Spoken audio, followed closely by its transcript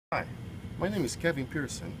Hi, my name is Kevin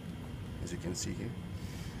Pearson, as you can see here,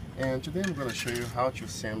 and today I'm going to show you how to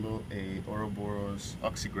assemble a Oroboros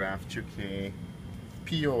O2K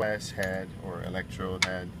POS head or electrode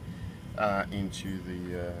head into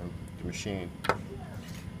the machine.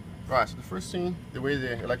 Right, so the first thing, the way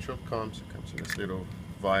the electrode comes, it comes in this little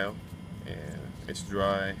vial, and it's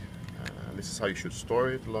dry. This is how you should store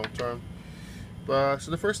it long term. But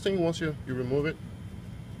so the first thing, once you remove it,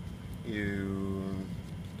 you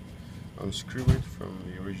unscrew it from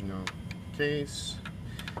the original case,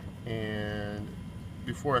 and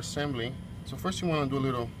before assembly, so first you want to do a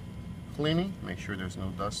little cleaning, make sure there's no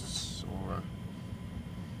dusts or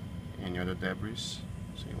any other debris.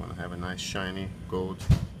 So you want to have a nice shiny gold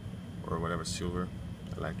or whatever silver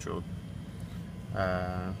electrode.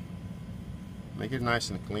 Make it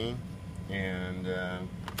nice and clean, and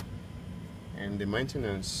the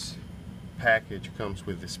maintenance package comes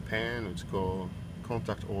with this pan. It's called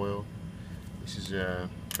contact oil. This is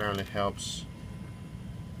apparently helps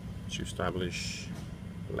to establish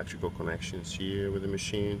electrical connections here with the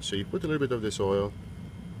machine. So you put a little bit of this oil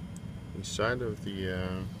inside of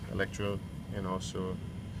the electrode, and also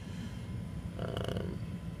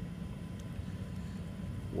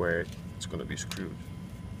where it's going to be screwed.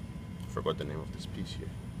 I forgot the name of this piece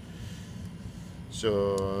here.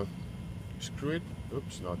 So screw it.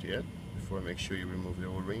 Oops, not yet. Before, make sure you remove the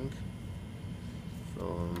O-ring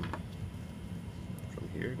from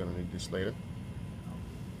here. You're gonna need this later.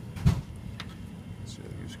 So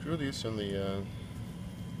you screw this on the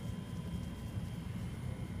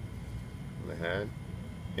head,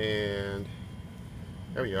 and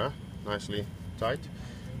there we are, nicely tight.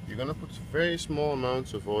 You're gonna put very small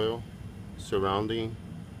amounts of oil surrounding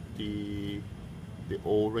the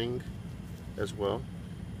O-ring as well.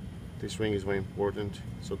 This ring is very important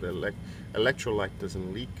so the electrolyte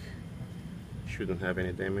doesn't leak, shouldn't have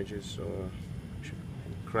any damages or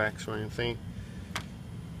cracks or anything.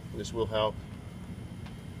 This will help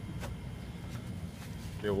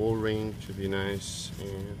the O-ring to be nice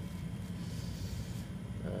and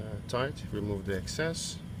tight. Remove the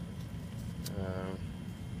excess.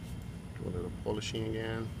 Do a little polishing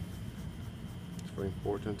again. It's very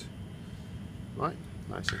important. Right,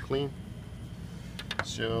 nice and clean.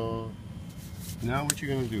 So now what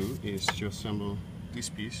you're going to do is to assemble this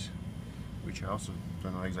piece, which I also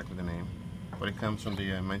don't know exactly the name, but it comes from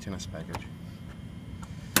the maintenance package.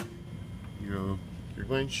 You're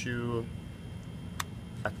going to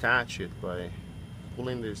attach it by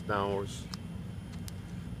pulling this downwards,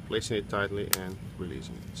 placing it tightly, and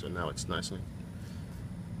releasing it. So now it's nicely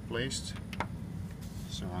placed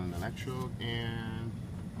surrounding the electrode, and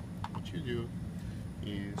what you do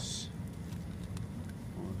is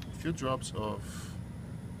a few drops of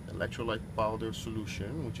electrolyte powder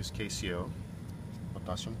solution, which is KCl,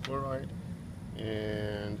 potassium chloride,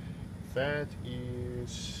 and that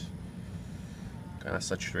is kind of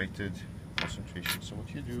saturated concentration. So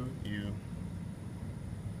what you do, you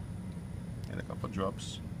add a couple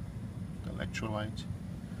drops of electrolyte,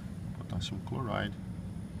 potassium chloride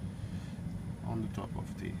on the top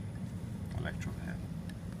of the electrode head.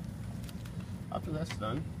 After that's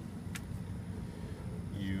done,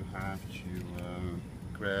 you have to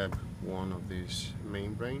grab one of these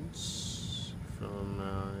membranes from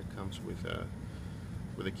it comes with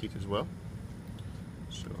a kit as well.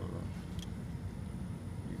 So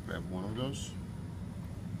you grab one of those,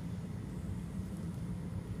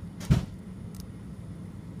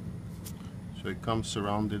 so it comes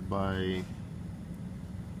surrounded by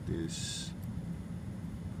this.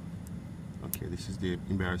 Okay, this is the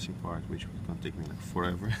embarrassing part, which is going to take me like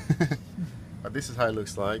forever. But this is how it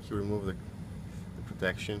looks like. You remove the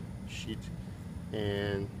protection sheet,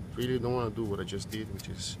 and really don't want to do what I just did, which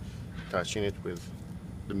is touching it with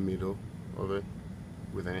the middle of it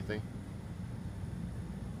with anything.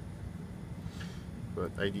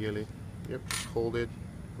 But ideally, yep, hold it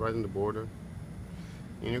right in the border,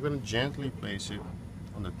 and you're going to gently place it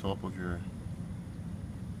on the top of your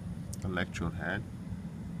electrode head,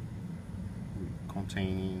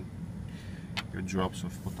 containing your drops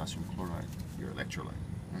of potassium chloride, your electrolyte.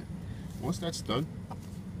 Right. Once that's done,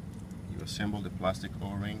 you assemble the plastic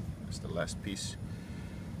O-ring. That's the last piece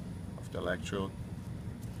of the electrode.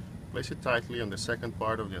 Place it tightly on the second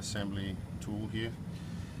part of the assembly tool here,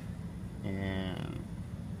 and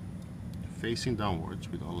facing downwards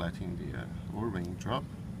without letting the O-ring drop,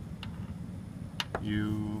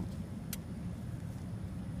 you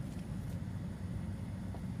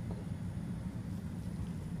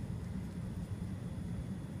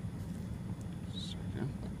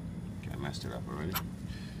messed it up already.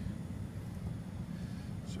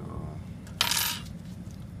 So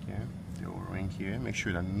here, make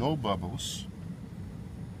sure there are no bubbles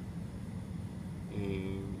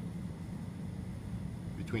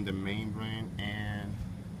between the membrane and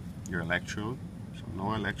your electrode. So no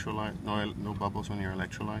electrolyte, no bubbles on your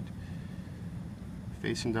electrolyte.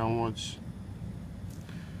 Facing downwards.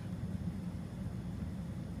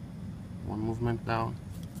 One movement down.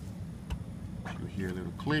 You hear a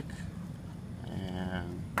little click,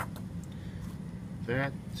 and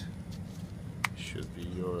that should be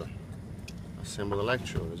your assembled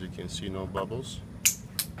electrode. As you can see, no bubbles.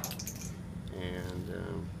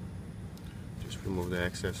 And just remove the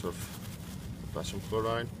excess of potassium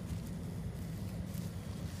chloride.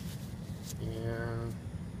 And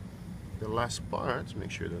the last part,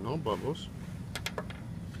 make sure there are no bubbles.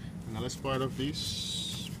 And the last part of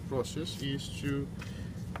this process is to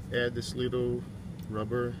add this little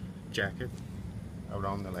rubber jacket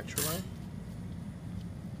around the electrolyte.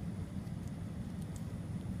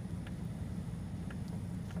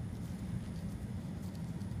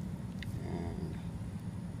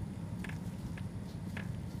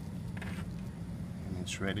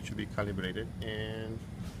 It's ready to be calibrated and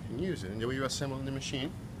use it. And the way you assemble the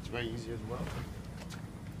machine, it's very easy as well.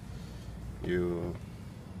 You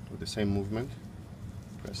do the same movement,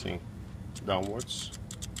 pressing downwards,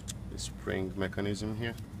 the spring mechanism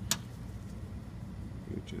here.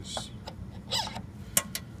 You just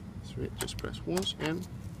press once and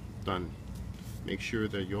done. Make sure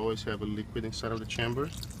that you always have a liquid inside of the chamber,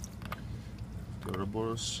 the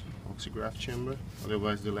Oroboros oxygraph chamber.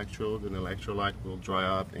 Otherwise the electrode and electrolyte will dry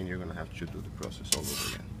up and you're going to have to do the process all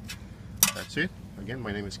over again. That's it. Again,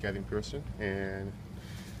 my name is Kevin Pearson, and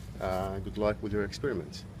good luck with your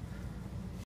experiments.